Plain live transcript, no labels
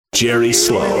Jerry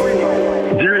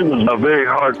Sloan. Jerry was a very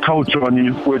hard coach on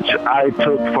you, which I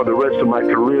took for the rest of my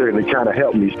career, and it kind of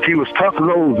helped me. He was tough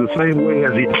nose the same way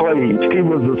as he played. He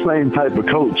was the same type of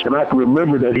coach, and I can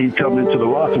remember that he'd come into the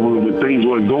locker room when things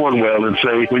weren't going well and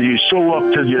say, when you show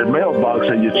up to your mailbox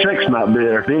and your check's not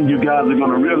there, then you guys are going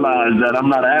to realize that I'm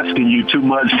not asking you too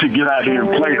much to get out here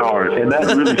and play hard. And that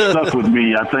really stuck with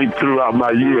me, I think, throughout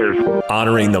my years.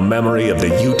 Honoring the memory of the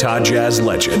Utah Jazz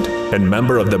legend and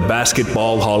member of the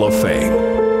Basketball Hall of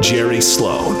Fame, Jerry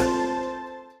Sloan.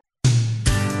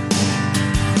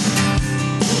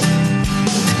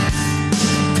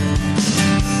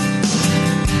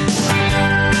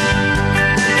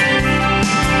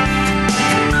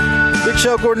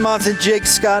 Show, Gordon Monson, Jake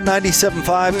Scott, 97.5,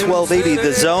 1280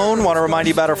 The Zone. Want to remind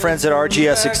you about our friends at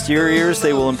RGS Exteriors.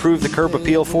 They will improve the curb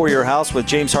appeal for your house with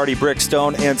James Hardy brick,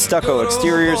 stone, and stucco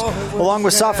exteriors, along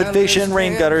with soffit fascia and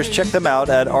rain gutters. Check them out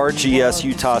at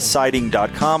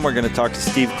rgsutahsiding.com. We're going to talk to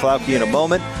Steve Klauke in a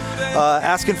moment.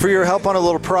 Asking for your help on a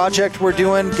little project we're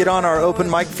doing. Get on our open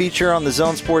mic feature on the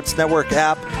Zone Sports Network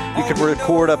app. You can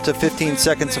record up to 15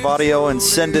 seconds of audio and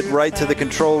send it right to the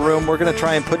control room. We're going to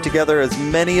try and put together as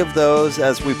many of those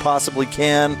as we possibly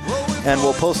can, and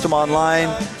we'll post them online,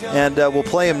 and we'll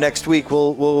play them next week.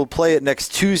 We'll play it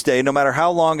next Tuesday, no matter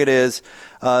how long it is.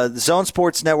 The Zone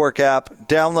Sports Network app,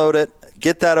 download it.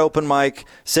 Get that open mic,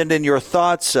 send in your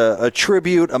thoughts, a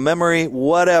tribute, a memory,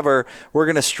 whatever. We're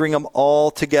going to string them all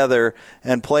together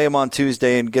and play them on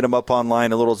Tuesday and get them up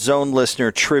online, a little Zone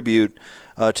listener tribute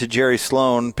to Jerry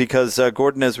Sloan, because,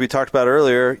 Gordon, as we talked about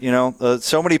earlier,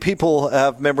 so many people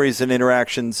have memories and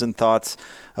interactions and thoughts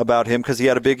about him because he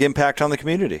had a big impact on the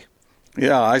community.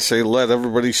 Yeah, I say let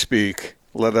everybody speak.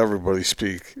 Let everybody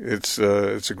speak. It's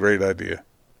a great idea.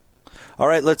 All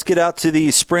right, let's get out to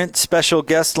the Sprint special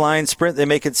guest line. Sprint, they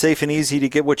make it safe and easy to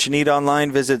get what you need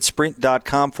online. Visit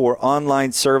sprint.com for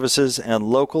online services and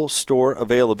local store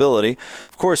availability.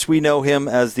 Of course, we know him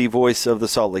as the voice of the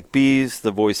Salt Lake Bees,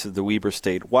 the voice of the Weber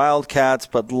State Wildcats,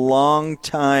 but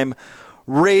long-time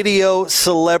radio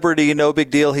celebrity, no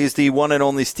big deal. He's the one and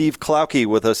only Steve Klauke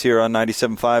with us here on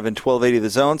 97.5 and 1280 The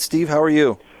Zone. Steve, how are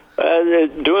you?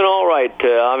 Doing all right.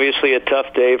 Obviously a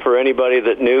tough day for anybody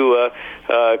that knew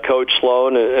Coach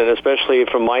Sloan, and especially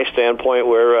from my standpoint,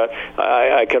 where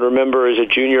I can remember as a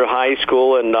junior high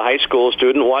school and a high school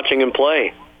student watching him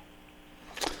play.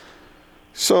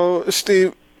 So,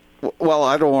 Steve, well,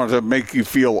 I don't want to make you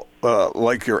feel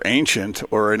like you're ancient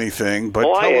or anything, but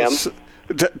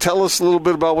tell us a little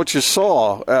bit about what you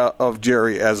saw of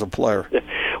Jerry as a player.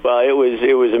 Well, it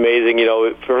was amazing.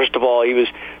 First of all, he was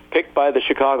picked by the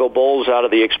Chicago Bulls out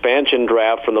of the expansion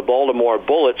draft from the Baltimore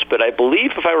Bullets, but I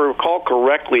believe, if I recall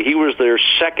correctly, he was their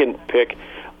second pick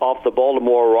off the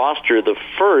Baltimore roster. The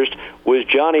first was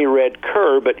Johnny Red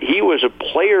Kerr, but he was a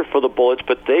player for the Bullets,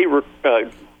 but they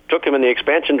took him in the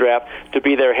expansion draft to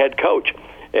be their head coach.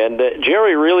 And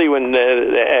Jerry really, when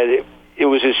it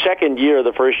was his second year,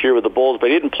 the first year with the Bulls, but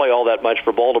he didn't play all that much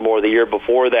for Baltimore the year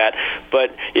before that.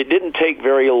 But it didn't take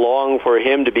very long for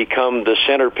him to become the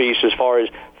centerpiece as far as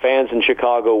fans in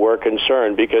Chicago were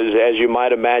concerned, because, as you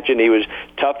might imagine, he was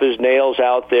tough as nails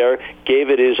out there, gave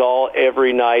it his all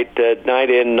every night, night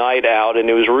in, night out, and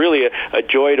it was really a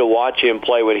joy to watch him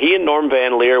play. When he and Norm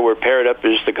Van Leer were paired up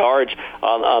as the guards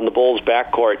on the Bulls'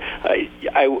 backcourt,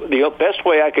 the best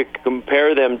way I could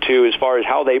compare them to, as far as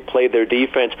how they played their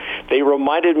defense, they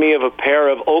reminded me of a pair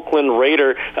of Oakland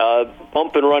Raider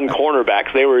bump and run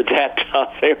cornerbacks. They were that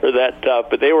tough.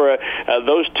 But they were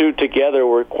those two together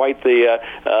were quite the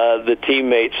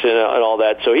teammates and all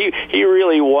that. So he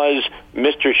really was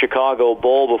Mr. Chicago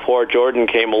Bull before Jordan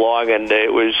came along, and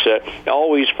it was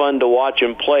always fun to watch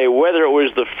him play, whether it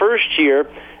was the first year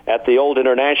at the old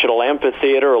International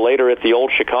Amphitheater or later at the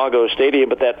old Chicago Stadium.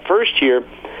 But that first year,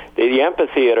 the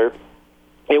amphitheater,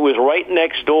 it was right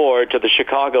next door to the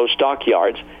Chicago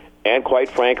Stockyards, and quite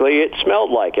frankly, it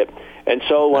smelled like it. And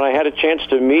so when I had a chance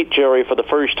to meet Jerry for the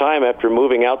first time after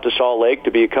moving out to Salt Lake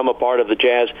to become a part of the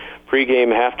Jazz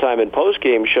pregame, halftime, and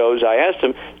postgame shows, I asked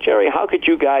him, Jerry, how could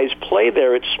you guys play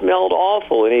there? It smelled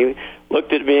awful. And he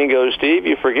looked at me and goes, Steve,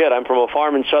 you forget, I'm from a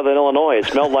farm in southern Illinois. It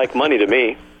smelled like money to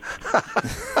me.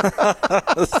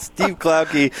 Steve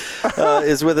Klauke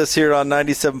is with us here on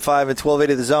 97.5 and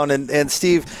 1280 The Zone. And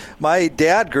Steve, my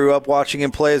dad grew up watching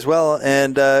him play as well,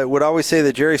 and would always say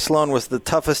that Jerry Sloan was the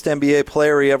toughest NBA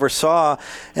player he ever saw.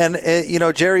 And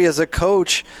Jerry, as a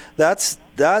coach, that's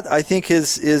that I think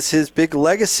is his big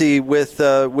legacy with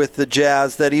the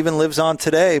Jazz that even lives on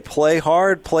today. Play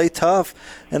hard, play tough,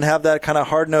 and have that kind of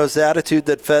hard-nosed attitude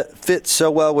that fits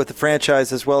so well with the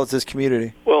franchise as well as this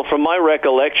community. Well, from my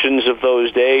recollections of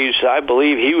those days, I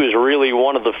believe he was really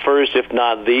one of the first, if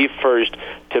not the first,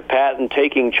 to patent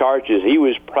taking charges. He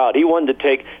was proud. He wanted to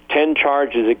take 10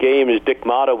 charges a game, as Dick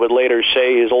Motto would later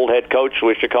say, his old head coach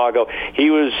with Chicago. He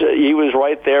was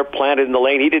right there planted in the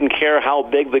lane. He didn't care how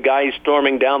big the guy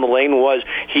storming down the lane was.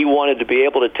 He wanted to be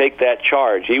able to take that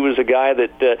charge. He was a guy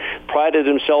that prided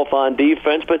himself on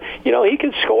defense, but, he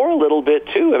could score a little bit,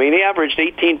 too. I mean, he averaged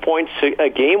 18 points a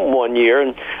game one year,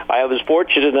 and I was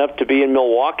fortunate enough to be in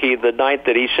Milwaukee the night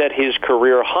that he set his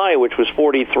career high, which was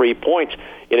 43 points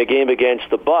in a game against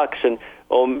the Bucks. And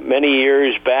many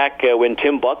years back when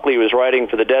Tim Buckley was writing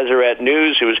for the Deseret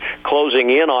News, who was closing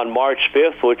in on March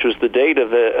 5th, which was the date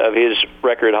of his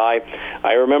record high,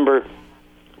 I remember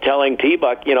telling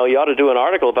T-Buck, you ought to do an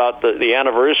article about the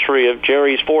anniversary of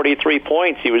Jerry's 43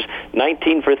 points. He was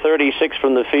 19 for 36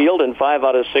 from the field and 5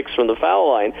 out of 6 from the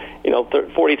foul line.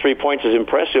 43 points is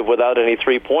impressive without any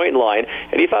three-point line.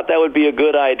 And he thought that would be a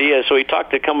good idea. So he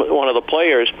talked to one of the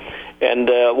players, and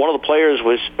one of the players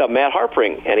was Matt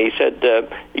Harpring. And he said,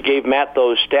 he gave Matt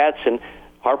those stats, and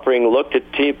Harpring looked at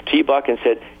T-Buck and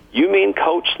said, "You mean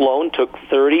Coach Sloan took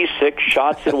 36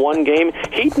 shots in one game?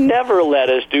 He'd never let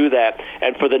us do that."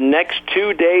 And for the next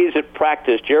 2 days at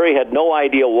practice, Jerry had no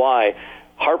idea why,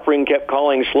 Harpring kept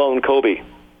calling Sloan Kobe.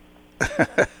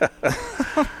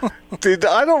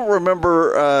 I don't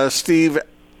remember, Steve,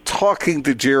 talking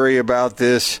to Jerry about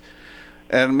this,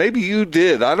 and maybe you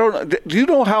did. Do you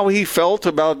know how he felt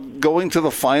about going to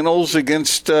the finals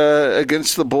against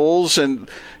the Bulls? And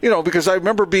because I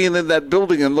remember being in that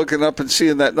building and looking up and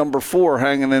seeing that number 4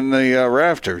 hanging in the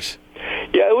rafters.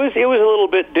 Yeah, it was a little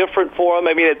bit different for him.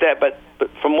 I mean, but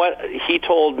from what he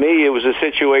told me, it was a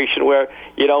situation where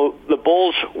the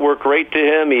Bulls were great to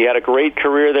him. He had a great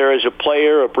career there as a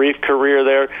player, a brief career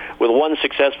there with one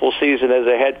successful season as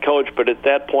a head coach. But at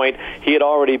that point, he had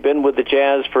already been with the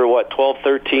Jazz for 12,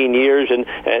 13 years, and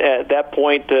at that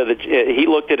point, he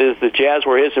looked at it as the Jazz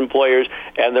were his employers,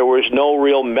 and there was no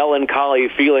real melancholy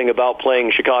feeling about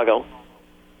playing Chicago.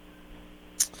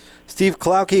 Steve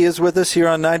Klauke is with us here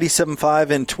on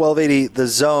 97.5 and 1280 The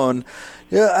Zone.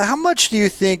 How much do you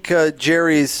think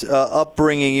Jerry's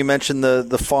upbringing, you mentioned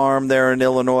the farm there in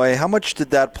Illinois, how much did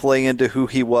that play into who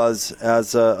he was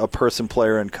as a person,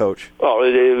 player, and coach? Oh,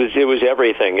 it was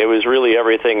everything. It was really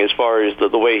everything as far as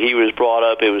the way he was brought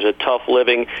up. It was a tough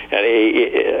living, and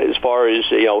as far as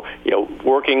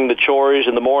working the chores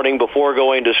in the morning before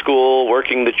going to school,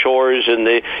 working the chores in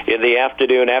the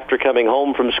afternoon after coming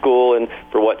home from school, and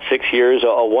for 6 years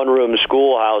a one-room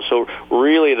schoolhouse. So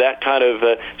really, that kind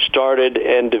of started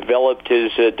and developed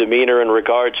his demeanor in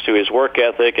regards to his work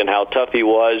ethic and how tough he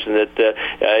was, and that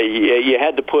you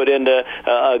had to put in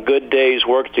a good day's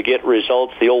work to get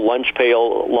results. The old lunch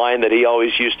pail line that he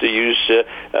always used to use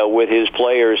with his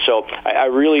players. So I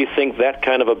really think that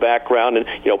kind of a background, and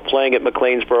playing at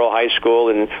McLeansboro High School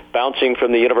and bouncing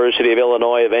from the University of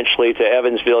Illinois eventually to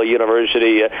Evansville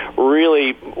University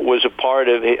really was a part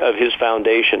of his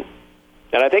foundation.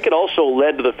 And I think it also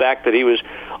led to the fact that he was,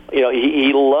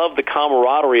 he loved the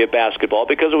camaraderie of basketball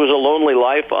because it was a lonely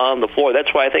life on the floor.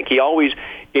 That's why I think he always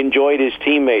enjoyed his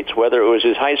teammates, whether it was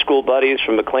his high school buddies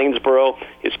from McLeansboro,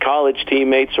 his college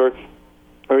teammates, or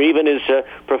even his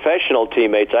professional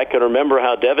teammates. I can remember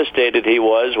how devastated he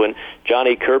was when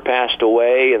Johnny Kerr passed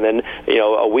away, and then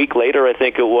a week later, I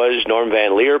think it was, Norm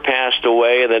Van Leer passed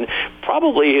away, and then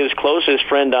probably his closest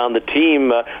friend on the team,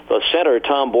 the center,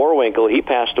 Tom Borwinkle, he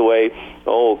passed away,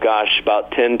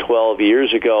 about 10, 12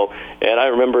 years ago. And I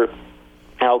remember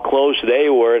how close they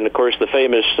were, and of course the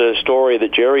famous story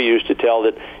that Jerry used to tell,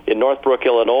 that in Northbrook,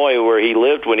 Illinois, where he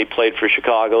lived when he played for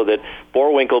Chicago, that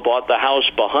Borwinkle bought the house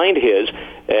behind his,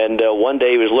 and one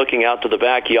day he was looking out to the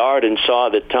backyard and saw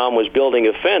that Tom was building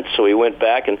a fence. So he went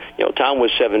back, and Tom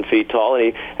was 7 feet tall,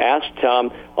 and he asked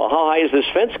Tom, "Well, how high is this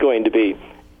fence going to be?"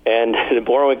 And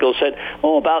Borwinkle said,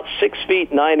 about 6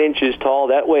 feet 9 inches tall.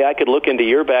 That way I could look into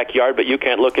your backyard, but you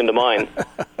can't look into mine.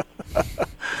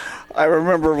 I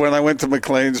remember when I went to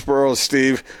McLeansboro,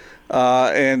 Steve,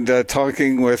 and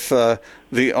talking with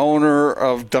the owner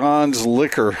of Don's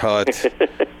Liquor Hut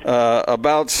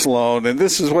about Sloan, and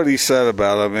this is what he said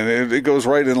about him, and it goes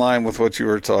right in line with what you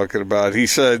were talking about. He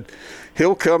said,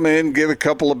 he'll come in, get a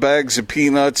couple of bags of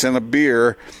peanuts and a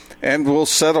beer, and we'll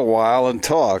sit a while and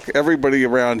talk. Everybody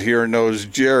around here knows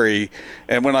Jerry,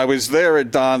 and when I was there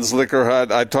at Don's Liquor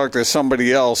Hut, I talked to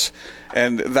somebody else,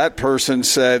 and that person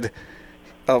said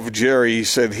of Jerry, he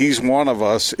said, he's one of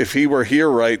us. If he were here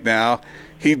right now,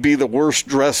 he'd be the worst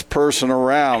dressed person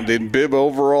around in bib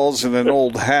overalls and an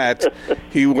old hat.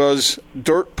 He was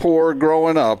dirt poor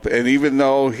growing up, and even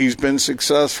though he's been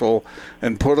successful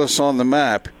and put us on the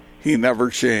map, he never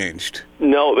changed.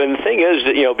 No, and the thing is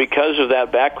that, because of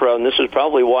that background, this is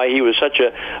probably why he was such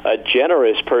a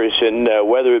generous person,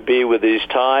 whether it be with his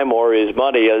time or his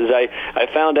money. As I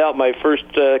found out my first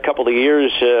couple of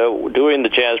years doing the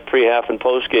Jazz pre-half and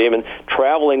post-game and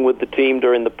traveling with the team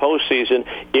during the postseason,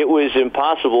 it was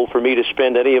impossible for me to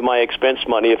spend any of my expense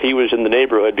money if he was in the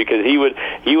neighborhood, because he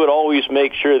would always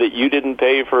make sure that you didn't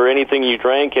pay for anything you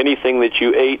drank, anything that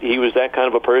you ate. He was that kind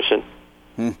of a person.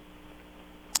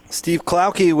 Steve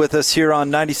Klauke with us here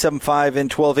on 97.5 and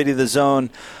 1280 The Zone.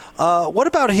 What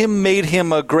about him made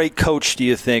him a great coach, do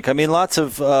you think? I mean, lots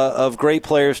of great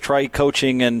players try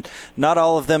coaching, and not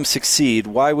all of them succeed.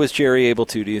 Why was Jerry able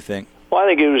to, do you think? Well, I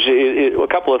think it was a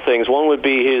couple of things. One would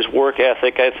be his work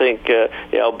ethic. I think,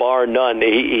 bar none,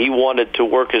 he wanted to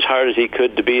work as hard as he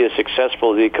could to be as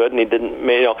successful as he could, and he didn't.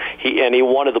 He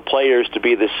wanted the players to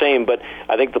be the same. But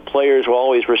I think the players were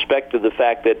always respected the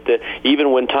fact that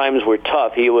even when times were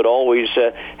tough, he would always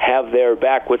have their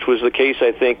back, which was the case,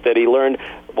 I think, that he learned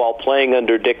while playing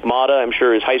under Dick Motta. I'm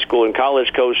sure his high school and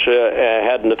college coach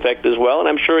had an effect as well, and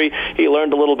I'm sure he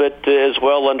learned a little bit as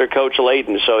well under Coach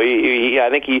Layton. So I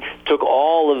think he took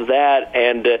all of that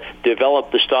and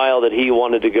developed the style that he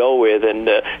wanted to go with, and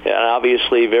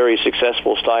obviously very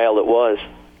successful style it was.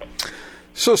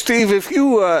 So, Steve, if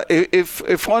you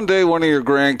if one day one of your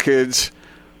grandkids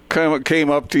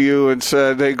came up to you and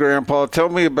said, "Hey, Grandpa, tell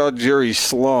me about Jerry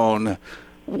Sloan,"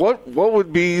 What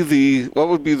would be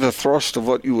the thrust of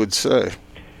what you would say?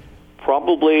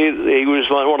 Probably he was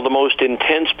one of the most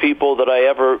intense people that I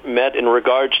ever met in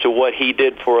regards to what he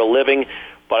did for a living.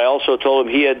 But I also told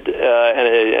him he had,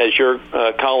 and as your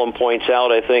column points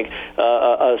out, I think,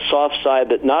 a soft side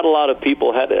that not a lot of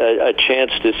people had a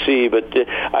chance to see. But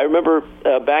I remember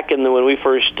back when we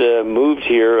first moved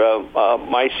here,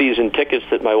 my season tickets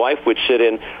that my wife would sit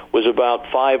in was about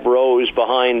 5 rows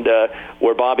behind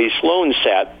where Bobby Sloan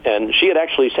sat. And she had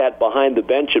actually sat behind the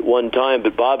bench at one time,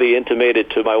 but Bobby intimated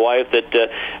to my wife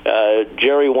that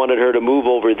Jerry wanted her to move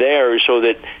over there so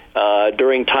that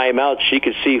during timeouts she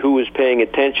could see who was paying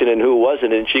attention and who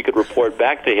wasn't, and she could report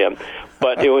back to him.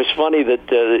 But it was funny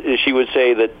that she would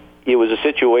say that it was a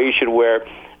situation where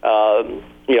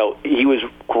he was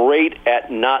great at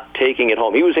not taking it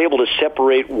home. He was able to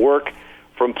separate work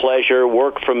from pleasure,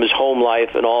 work from his home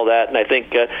life, and all that. And I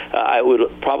think I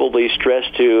would probably stress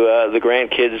to the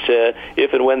grandkids,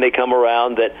 if and when they come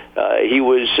around, that he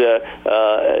was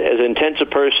as intense a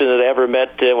person that I ever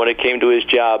met when it came to his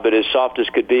job, but as soft as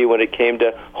could be when it came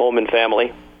to home and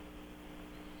family.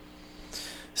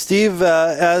 Steve,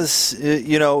 as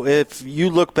if you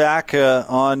look back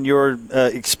on your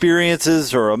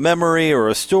experiences or a memory or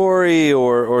a story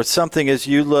or something as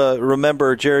you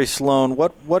remember Jerry Sloan,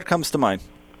 what comes to mind?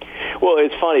 Well,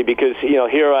 it's funny because,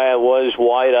 here I was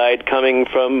wide-eyed coming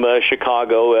from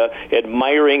Chicago,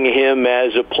 admiring him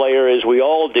as a player as we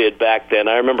all did back then.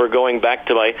 I remember going back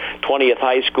to my 20th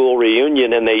high school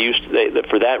reunion, and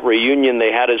for that reunion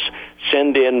they had us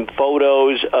send in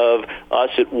photos of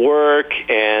us at work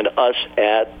and us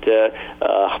at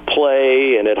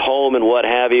play and at home and what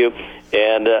have you.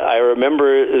 And I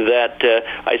remember that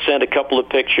I sent a couple of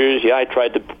pictures. Yeah, I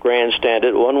tried to grandstand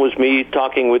it. One was me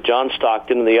talking with John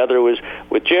Stockton, and the other was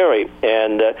with Jerry.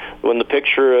 And when the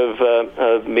picture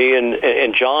of me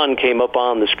and John came up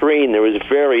on the screen, there was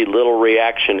very little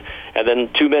reaction. And then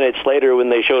 2 minutes later, when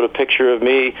they showed a picture of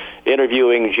me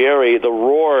interviewing Jerry, the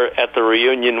roar at the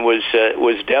reunion was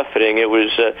deafening. It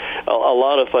was a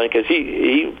lot of fun because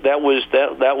that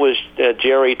was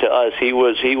Jerry to us. He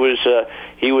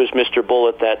was Mr. Bull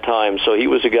at that time. So he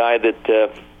was a guy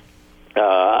that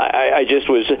I just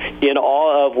was in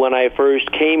awe of when I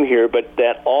first came here, but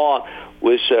that awe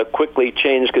was quickly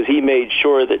changed because he made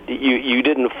sure that you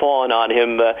didn't fawn on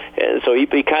him. And so he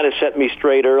kind of set me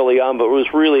straight early on, but it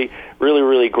was really, really,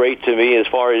 really great to me as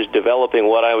far as developing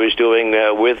what I was doing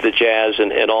with the Jazz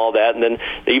and all that. And then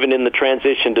even in the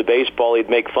transition to baseball, he'd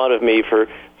make fun of me for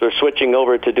switching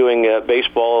over to doing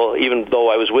baseball, even though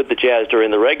I was with the Jazz during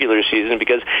the regular season,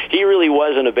 because he really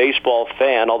wasn't a baseball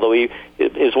fan, although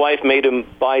his wife made him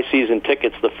buy season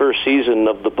tickets the first season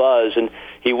of the Buzz, and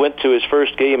he went to his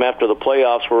first game after the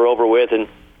playoffs were over with, and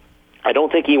I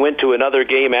don't think he went to another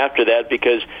game after that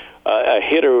because a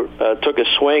hitter took a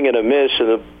swing and a miss, and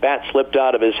the bat slipped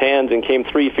out of his hands and came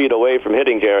 3 feet away from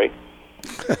hitting Jerry.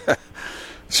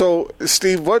 So,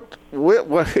 Steve, what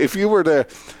if you were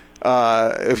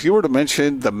to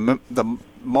mention the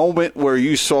moment where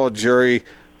you saw Jerry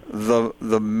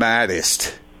the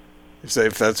maddest,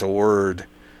 if that's a word,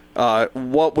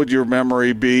 what would your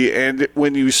memory be? And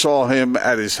when you saw him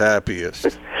at his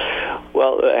happiest?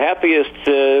 Well, happiest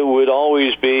would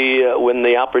always be when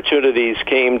the opportunities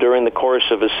came during the course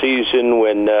of a season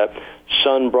when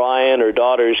son Brian or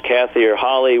daughters Kathy or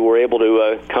Holly were able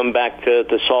to come back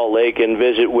to Salt Lake and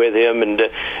visit with him, and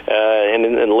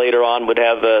later on would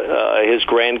have his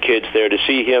grandkids there to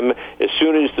see him. As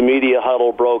soon as the media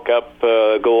huddle broke up,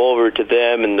 go over to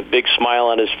them, and the big smile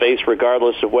on his face,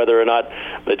 regardless of whether or not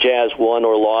the Jazz won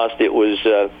or lost. It was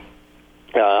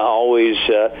always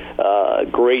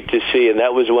great to see, and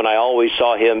that was when I always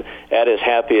saw him at his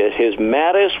happiest. His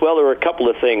maddest, well, there were a couple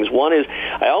of things. One is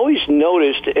I always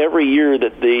noticed every year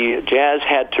that the Jazz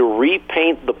had to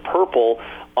repaint the purple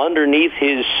underneath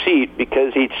his seat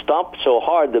because he'd stomped so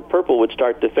hard the purple would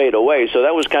start to fade away. So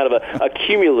that was kind of a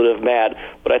cumulative mad.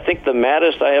 But I think the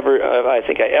maddest I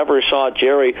ever saw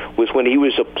Jerry was when he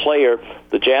was a player.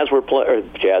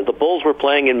 The Bulls were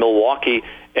playing in Milwaukee,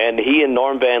 and he and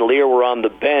Norm Van Leer were on the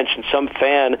bench, and some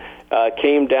fan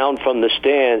came down from the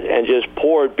stands and just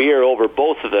poured beer over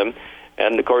both of them.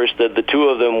 And, of course, the two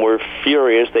of them were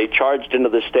furious. They charged into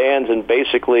the stands and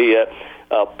basically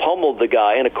pummeled the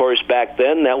guy. And, of course, back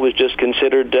then that was just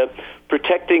considered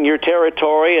protecting your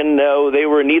territory, and they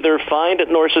were neither fined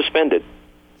nor suspended.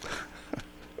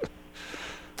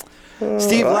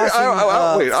 Steve,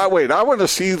 wait. I want to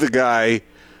see the guy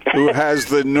who has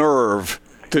the nerve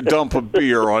to dump a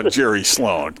beer on Jerry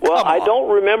Sloan. Well, I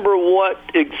don't remember what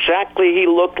exactly he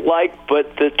looked like,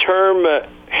 but the term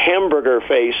hamburger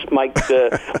face might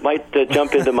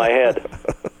jump into my head.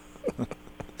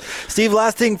 Steve,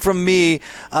 last thing from me,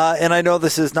 and I know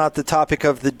this is not the topic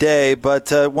of the day,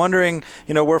 but wondering,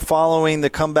 we're following the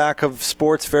comeback of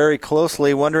sports very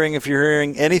closely, wondering if you're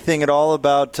hearing anything at all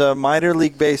about minor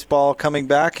league baseball coming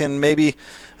back, and maybe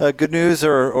good news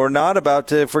or not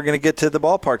about if we're going to get to the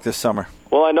ballpark this summer.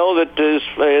 Well, I know that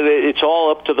it's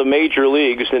all up to the major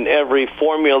leagues, and every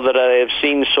formula that I have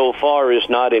seen so far is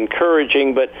not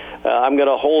encouraging, but I'm going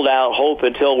to hold out hope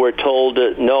until we're told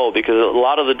no, because a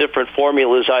lot of the different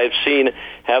formulas I've seen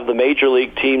have the major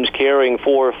league teams carrying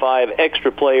 4 or 5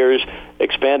 extra players,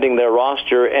 expanding their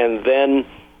roster, and then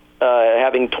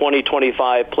having 20,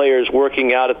 25 players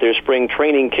working out at their spring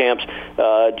training camps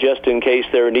just in case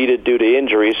they're needed due to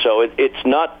injury. So it's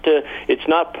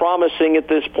not promising at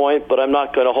this point, but I'm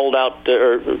not going to hold out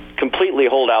or completely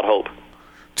hold out hope.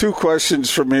 2 questions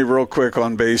for me real quick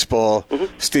on baseball,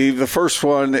 Steve. The first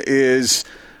one is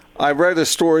I read a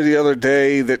story the other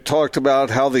day that talked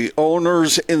about how the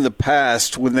owners in the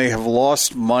past, when they have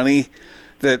lost money,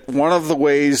 that one of the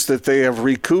ways that they have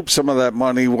recouped some of that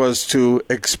money was to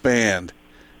expand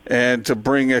and to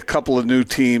bring a couple of new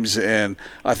teams in.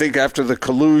 I think after the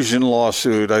collusion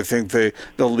lawsuit, I think the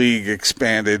league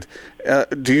expanded.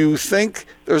 Do you think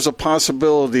there's a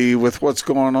possibility with what's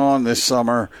going on this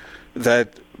summer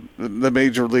that the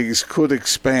major leagues could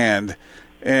expand?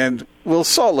 And will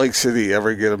Salt Lake City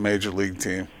ever get a major league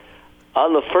team?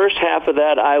 On the first half of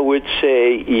that, I would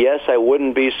say yes. I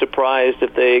wouldn't be surprised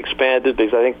if they expanded,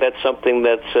 because I think that's something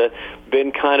that's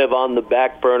been kind of on the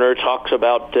back burner. Talks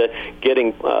about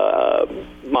getting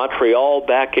Montreal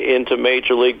back into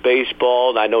Major League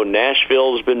Baseball. I know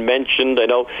Nashville's been mentioned. I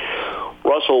know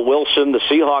Russell Wilson, the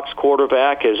Seahawks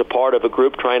quarterback, is a part of a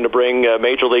group trying to bring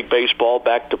Major League Baseball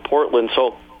back to Portland.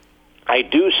 So I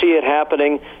do see it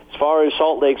happening. As far as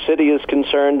Salt Lake City is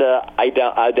concerned, I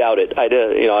doubt it.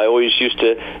 I always used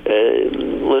to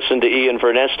listen to Ian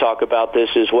Verness talk about this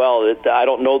as well. I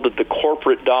don't know that the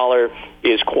corporate dollar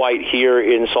is quite here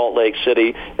in Salt Lake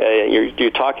City.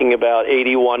 You're talking about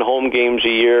 81 home games a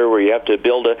year, where you have to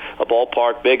build a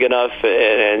ballpark big enough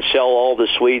and sell all the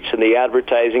suites and the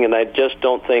advertising, and I just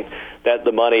don't think that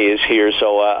the money is here.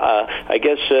 So I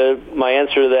guess my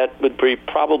answer to that would be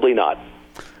probably not.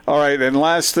 All right, and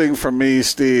last thing from me,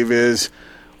 Steve, is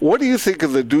what do you think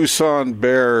of the Doosan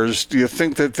Bears? Do you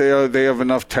think that they have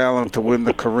enough talent to win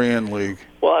the Korean League?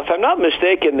 Well, if I'm not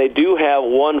mistaken, they do have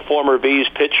one former Bees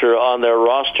pitcher on their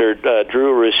roster,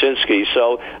 Drew Rucinski.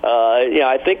 So,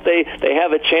 I think they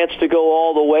have a chance to go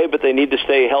all the way, but they need to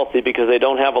stay healthy because they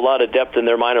don't have a lot of depth in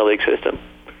their minor league system.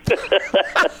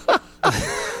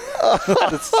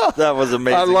 That was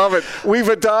amazing. I love it. We've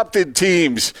adopted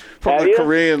teams from the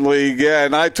Korean League,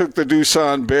 and I took the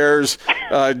Doosan Bears.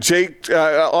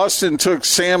 Austin took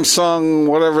Samsung,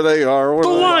 whatever they are. The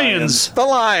Lions. The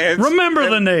Lions. Remember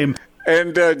the name.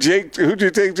 And Jake, who'd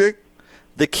you take, Jake?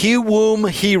 The Kiwoom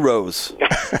Heroes.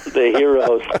 The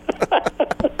Heroes.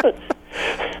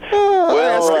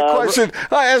 Well,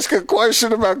 ask a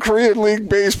question about Korean League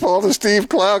baseball to Steve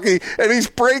Klauke, and he's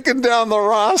breaking down the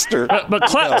roster. But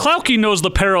Klauke knows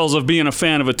the perils of being a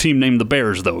fan of a team named the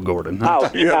Bears, though, Gordon.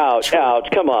 Ouch,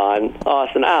 ouch. Come on,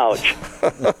 Austin, ouch.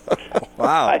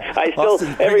 Wow. I still,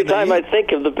 every time I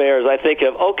think of the Bears, I think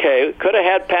of, okay, could have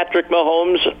had Patrick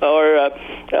Mahomes or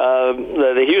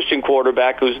the Houston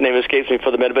quarterback, whose name escapes me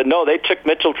for the minute, but no, they took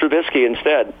Mitchell Trubisky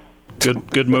instead.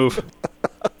 Good move.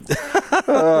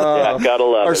 Yeah, gotta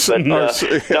love it.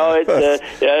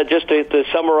 But just to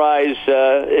summarize,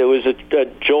 it was a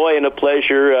joy and a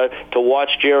pleasure to watch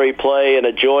Jerry play, and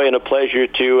a joy and a pleasure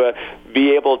to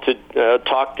be able to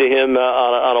talk to him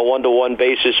on a one-to-one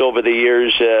basis over the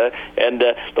years. And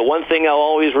the one thing I'll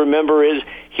always remember is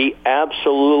he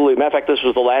absolutely, matter of fact, this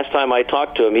was the last time I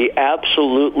talked to him, he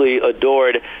absolutely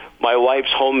adored my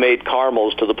wife's homemade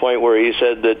caramels, to the point where he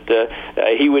said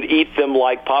that he would eat them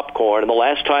like popcorn. And the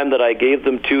last time that I gave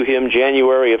them to him,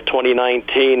 January of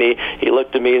 2019, he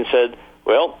looked at me and said,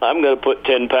 well, I'm going to put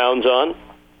 10 pounds on.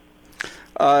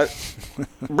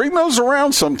 Bring those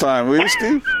around sometime, will you,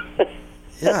 Steve?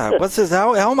 Yeah, what's this?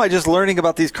 How am I just learning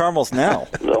about these caramels now?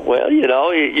 Well,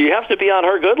 you have to be on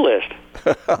her good list.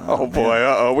 Oh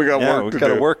boy! We got work to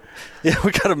do. Yeah,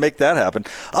 we got to make that happen.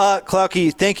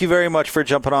 Klauke, thank you very much for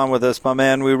jumping on with us, my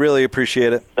man. We really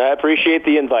appreciate it. I appreciate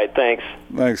the invite. Thanks.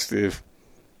 Thanks, Steve.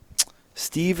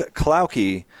 Steve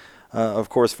Klauke, of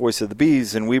course, voice of the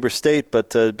Bees in Weber State, but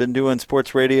been doing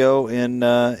sports radio in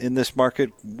this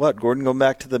market. What, Gordon? Going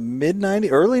back to the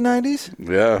mid-'90s, early '90s?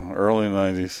 Yeah, early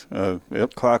 '90s.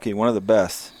 Yep. Klauke, one of the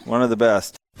best. One of the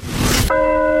best.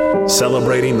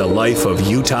 Celebrating the life of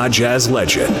Utah Jazz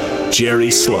legend,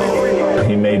 Jerry Sloan.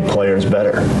 He made players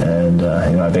better, and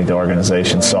I think the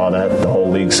organization saw that. The whole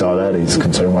league saw that. He's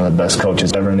considered one of the best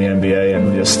coaches ever in the NBA,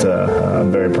 and just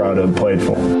I'm very proud to have played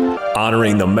for him.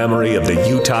 Honoring the memory of the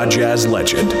Utah Jazz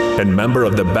legend and member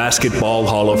of the Basketball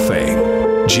Hall of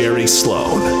Fame, Jerry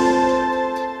Sloan.